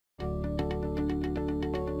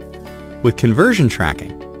With conversion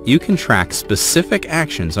tracking, you can track specific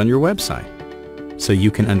actions on your website, so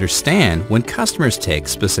you can understand when customers take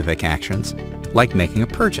specific actions, like making a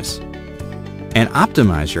purchase, and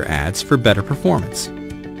optimize your ads for better performance.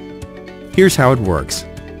 Here's how it works.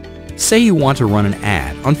 Say you want to run an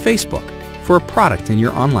ad on Facebook for a product in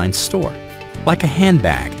your online store, like a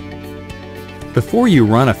handbag. Before you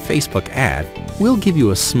run a Facebook ad, we'll give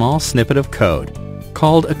you a small snippet of code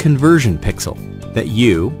called a conversion pixel that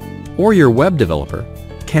you or your web developer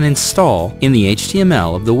can install in the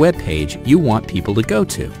HTML of the web page you want people to go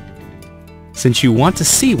to. Since you want to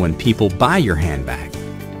see when people buy your handbag,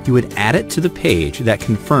 you would add it to the page that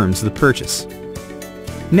confirms the purchase.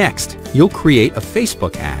 Next, you'll create a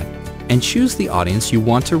Facebook ad and choose the audience you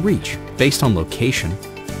want to reach based on location,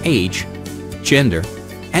 age, gender,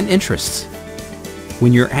 and interests.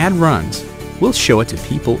 When your ad runs, we'll show it to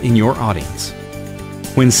people in your audience.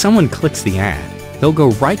 When someone clicks the ad, they'll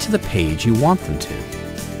go right to the page you want them to.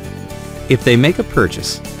 If they make a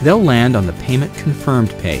purchase, they'll land on the Payment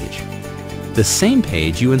Confirmed page, the same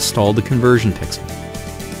page you installed the conversion pixel.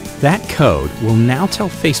 That code will now tell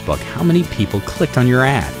Facebook how many people clicked on your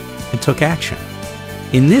ad and took action,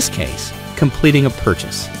 in this case, completing a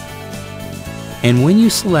purchase. And when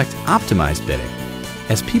you select Optimize Bidding,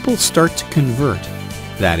 as people start to convert,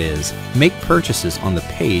 that is, make purchases on the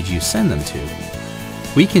page you send them to,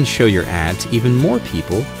 we can show your ad to even more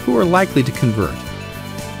people who are likely to convert.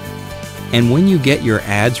 And when you get your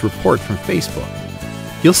ads report from Facebook,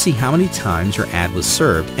 you'll see how many times your ad was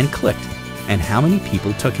served and clicked, and how many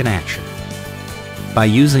people took an action. By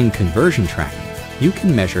using conversion tracking, you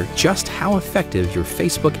can measure just how effective your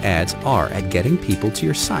Facebook ads are at getting people to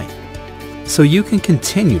your site, so you can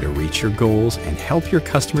continue to reach your goals and help your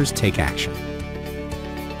customers take action.